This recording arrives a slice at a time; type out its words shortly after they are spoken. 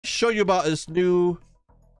show you about this new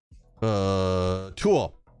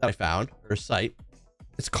tool that I found, or site.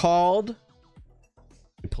 It's called,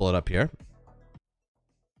 let me pull it up here,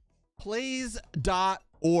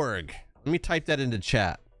 plays.org. Let me type that into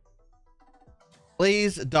chat.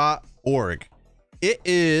 Plays.org. It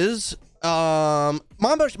is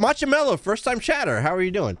Machiamello, first time chatter. How are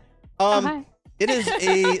you doing? Hi. It is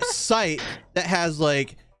a site that has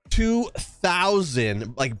like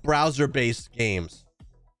 2,000 like browser based games.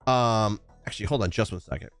 Actually, hold on just 1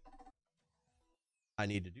 second. I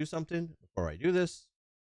need to do something before I do this.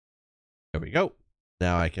 There we go.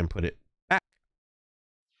 Now I can put it back.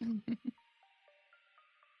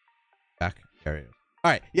 Back. There you go.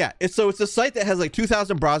 All right. Yeah. It's a site that has like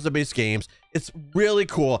 2,000 browser based games. It's really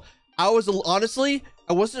cool. I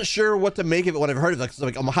wasn't sure what to make of it when I've heard of it.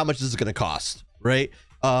 Like, how much is this going to cost? Right.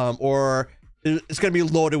 Or it's going to be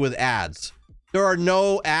loaded with ads. There are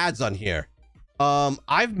no ads on here.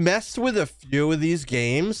 I've messed with a few of these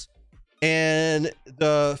games, and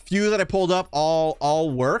the few that I pulled up all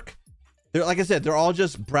work. They're, like I said, they're all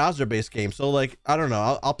just browser based games. So like, I don't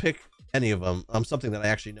know. I'll pick any of them. Something that I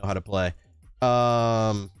actually know how to play.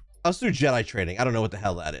 Let's do Jedi Training. I don't know what the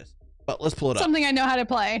hell that is, but let's pull it up. Something I know how to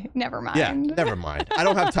play. Never mind. Yeah, never mind. I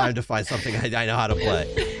don't have time to find something I know how to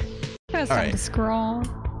play. All right. To scroll.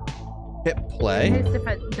 Hit play. His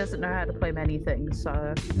defense doesn't know how to play many things, so.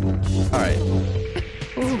 All right.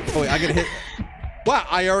 Oh wait, I gotta hit. Wow,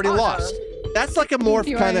 I already lost. That's like a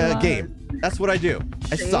morph kind of game. That's what I do.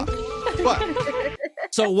 I suck. But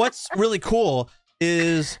so what's really cool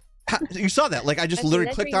is you saw that. Like I just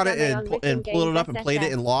literally clicked on it and pulled it up and played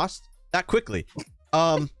it and lost that quickly.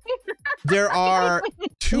 There are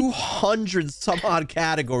 200 some odd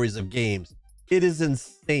categories of games. It is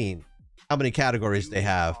insane how many categories they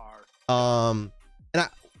have.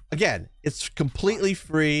 Again, it's completely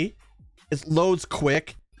free. It loads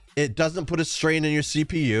quick. It doesn't put a strain on your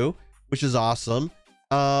CPU, which is awesome.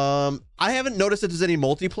 I haven't noticed that there's any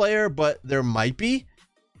multiplayer, but there might be.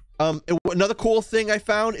 Another cool thing I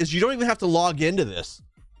found is you don't even have to log into this.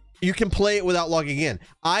 You can play it without logging in.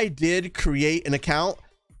 I did create an account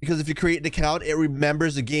because if you create an account, it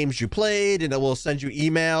remembers the games you played and it will send you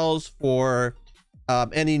emails for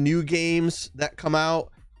any new games that come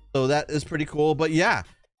out. So that is pretty cool. But yeah,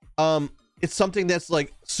 it's something that's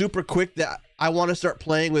like super quick that I want to start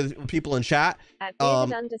playing with people in chat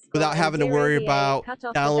without having to worry about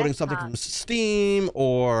downloading something from Steam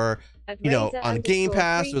or, you know, on Game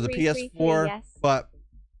Pass or the PS4. Yes. But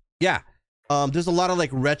yeah, there's a lot of like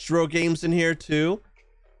retro games in here too.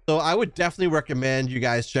 So I would definitely recommend you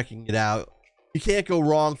guys checking it out. You can't go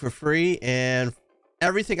wrong for free. And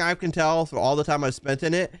everything I can tell for all the time I've spent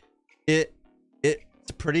in it, it's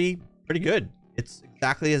pretty good. It's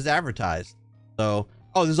exactly as advertised. So,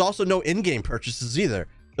 oh, there's also no in-game purchases either.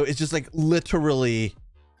 So it's just like literally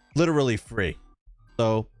free.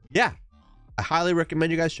 So yeah, I highly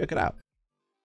recommend you guys check it out.